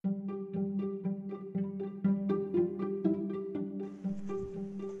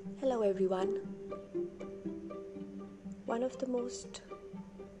everyone. One of the most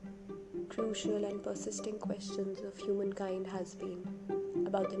crucial and persisting questions of humankind has been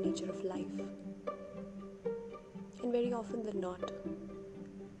about the nature of life, and very often than not,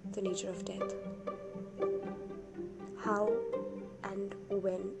 the nature of death. How and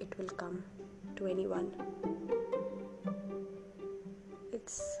when it will come to anyone.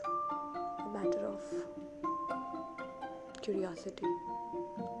 It's a matter of curiosity.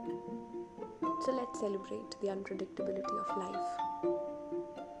 So let's celebrate the unpredictability of life.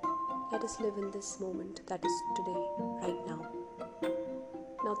 Let us live in this moment that is today, right now.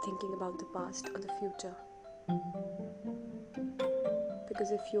 Not thinking about the past or the future.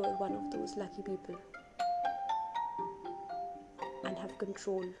 Because if you are one of those lucky people and have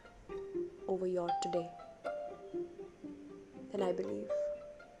control over your today, then I believe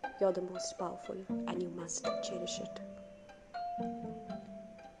you're the most powerful and you must cherish it.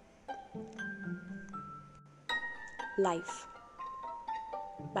 Life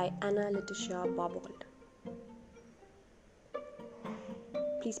by Anna Letitia Barbauld.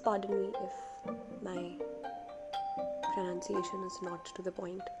 Please pardon me if my pronunciation is not to the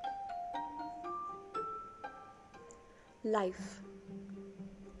point. Life.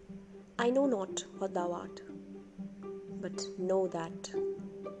 I know not what thou art, but know that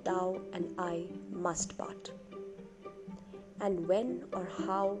thou and I must part. And when or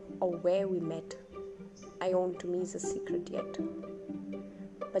how or where we met, I own to me is a secret yet.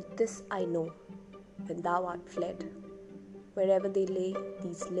 But this I know, when thou art fled, wherever they lay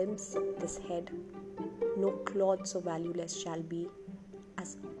these limbs, this head, no cloth so valueless shall be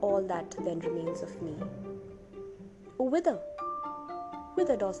as all that then remains of me. O whither?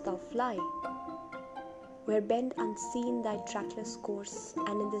 Whither dost thou fly? Where bend unseen thy trackless course,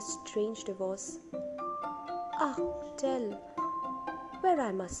 and in this strange divorce, ah, tell, where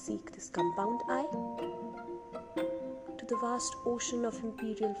I must seek this compound eye? To the vast ocean of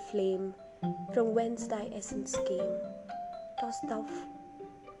imperial flame, from whence thy essence came, dost thou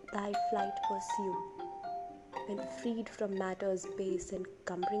thy flight pursue, when freed from matter's base and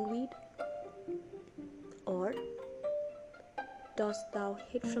cumbering weed? Or dost thou,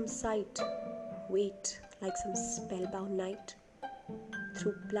 hid from sight, wait like some spellbound night,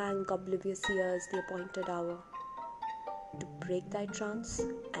 through blank oblivious years the appointed hour, to break thy trance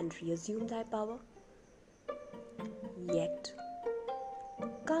and reassume thy power? Yet,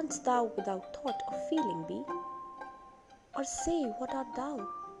 canst thou without thought or feeling be? Or say, what art thou,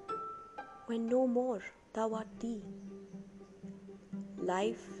 when no more thou art thee?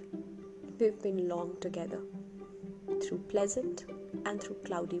 Life, we've been long together, through pleasant and through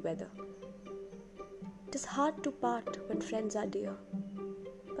cloudy weather. 'Tis hard to part when friends are dear.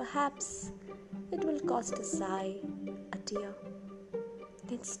 Perhaps it will cost a sigh, a tear.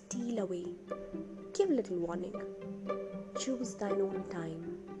 Then steal away, give little warning. Choose thine own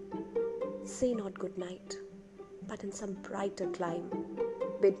time. Say not good night, but in some brighter clime,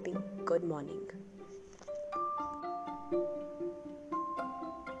 bid me good morning.